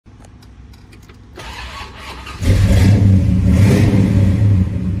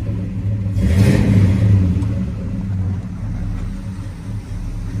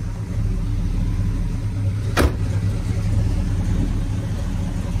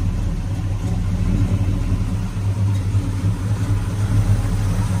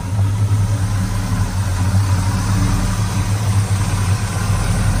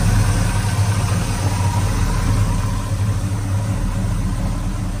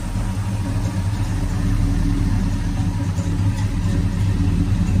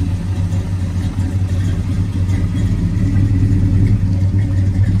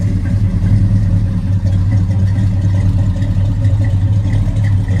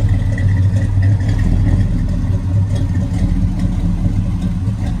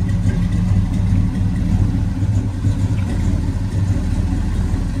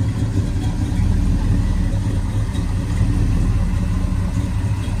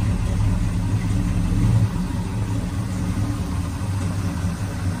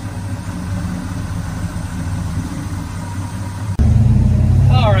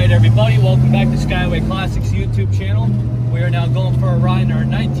everybody, welcome back to Skyway Classics YouTube channel. We are now going for a ride in our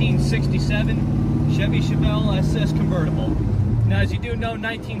 1967 Chevy Chevelle SS Convertible. Now, as you do know,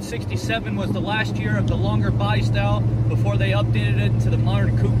 1967 was the last year of the longer body style before they updated it to the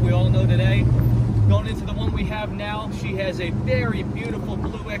modern coupe we all know today. Going into the one we have now, she has a very beautiful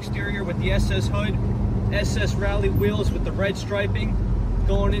blue exterior with the SS hood, SS rally wheels with the red striping.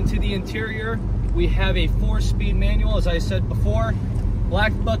 Going into the interior, we have a 4-speed manual, as I said before.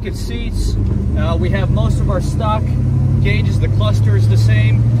 Black bucket seats. We have most of our stock gauges. The cluster is the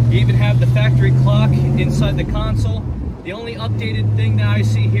same. You even have the factory clock inside the console. The only updated thing that I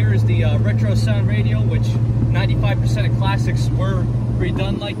see here is the retro sound radio, which 95% of classics were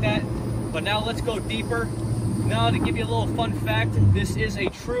redone like that. But now let's go deeper. Now, to give you a little fun fact, this is a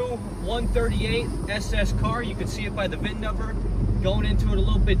true 138 SS car. You can see it by the VIN number. Going into it a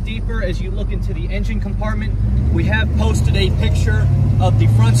little bit deeper, as you look into the engine compartment, we have posted a picture of the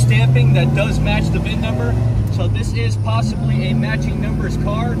front stamping that does match the VIN number. So this is possibly a matching numbers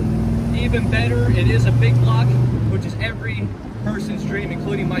car. Even better, it is a big block, which is every person's dream,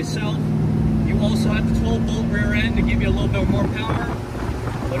 including myself. You also have the 12-volt rear end to give you a little bit more power.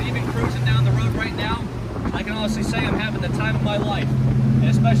 But even cruising down the road right now, I can honestly say I'm having the time of my life. And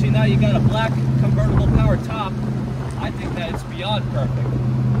especially now you got a black convertible power top, I think that it's beyond perfect.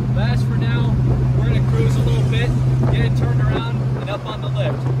 But as for now, we're going to cruise a little bit, get it turned around, and up on the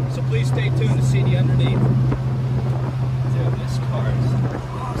lift. So please stay tuned to see the underneath. Dude, this car is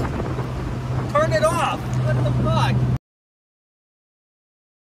awesome. Turn it off! What the fuck?